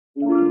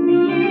Here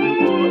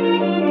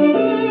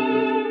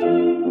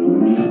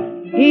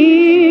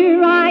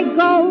I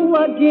go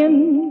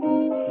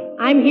again,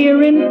 I'm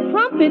hearing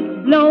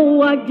trumpets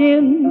blow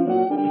again,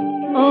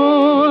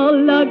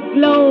 all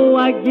aglow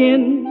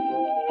again,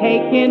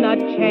 taking a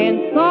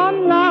chance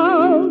on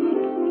love.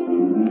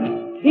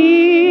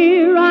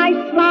 Here I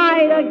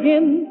slide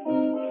again,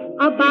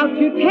 about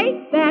to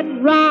take that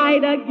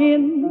ride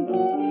again,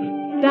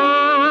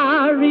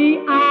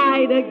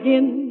 starry-eyed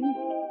again,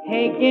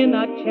 taking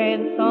a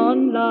chance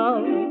on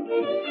love.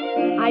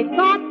 I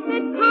thought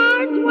that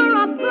cards were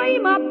a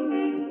frame-up,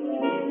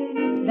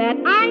 that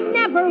I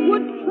never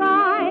would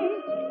try,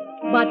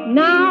 but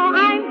now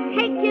I'm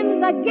taking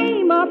the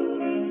game up,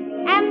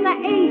 and the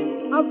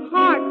ace of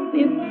hearts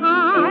is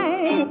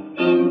high.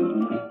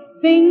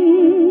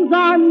 Things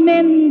are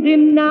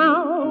mending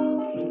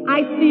now,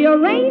 I see a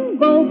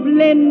rainbow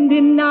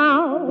blending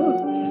now,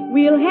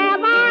 we'll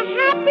have our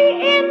happy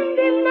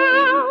ending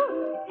now,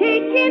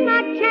 taking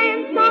a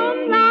chance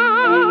on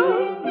love.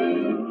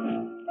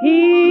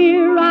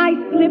 Here I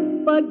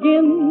slip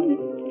again,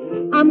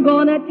 I'm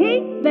gonna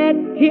take that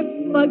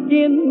tip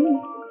again,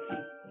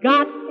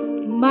 got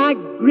my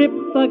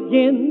grip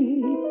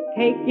again,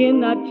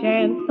 taking a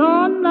chance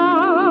on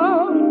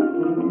love.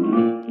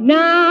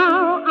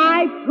 Now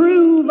I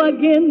prove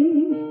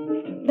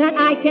again that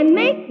I can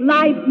make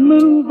life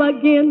move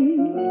again,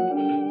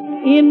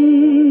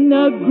 in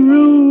a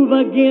groove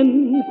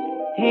again,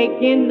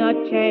 taking a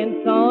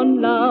chance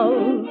on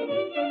love.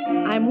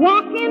 I'm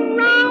walking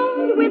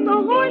round with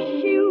a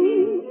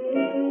horseshoe,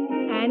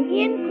 and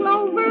in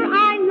clover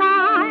I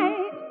lie.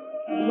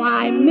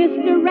 Why,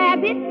 Mr.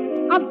 Rabbit,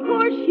 of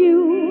course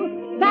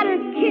you better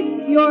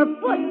kiss your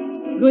foot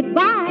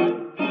goodbye.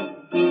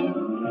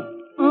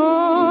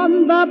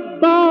 On the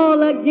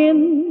ball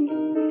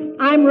again,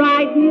 I'm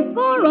riding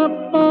for a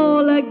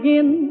fall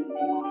again,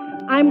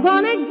 I'm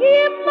gonna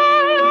give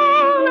my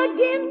all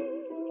again,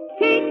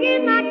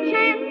 taking a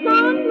chance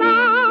on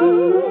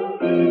love.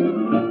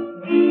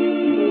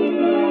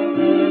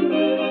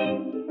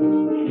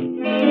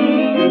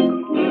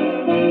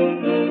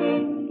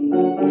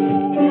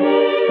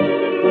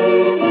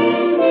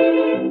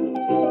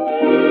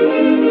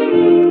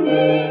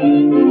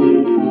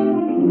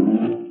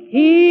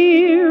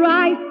 Here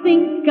I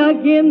think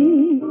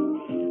again,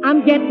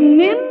 I'm getting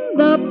in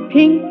the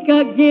pink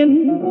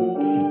again,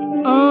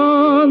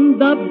 on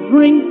the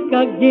brink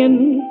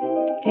again,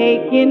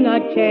 taking a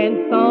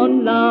chance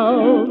on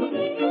love.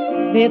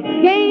 This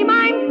game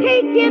I'm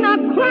taking a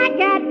crack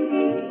at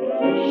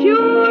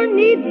sure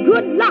needs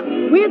good luck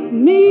with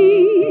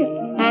me,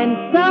 and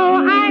so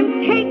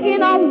I'm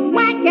taking a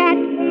whack at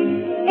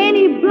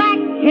any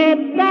blackhead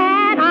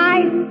that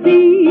I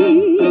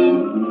see.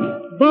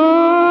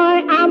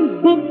 Boy,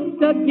 I'm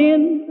booked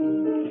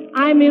again,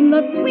 I'm in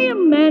the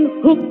swim and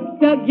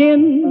hooked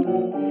again,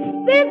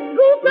 this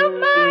goose of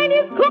mine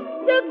is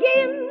cooked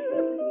again,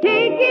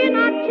 taking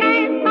a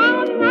chance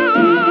on love.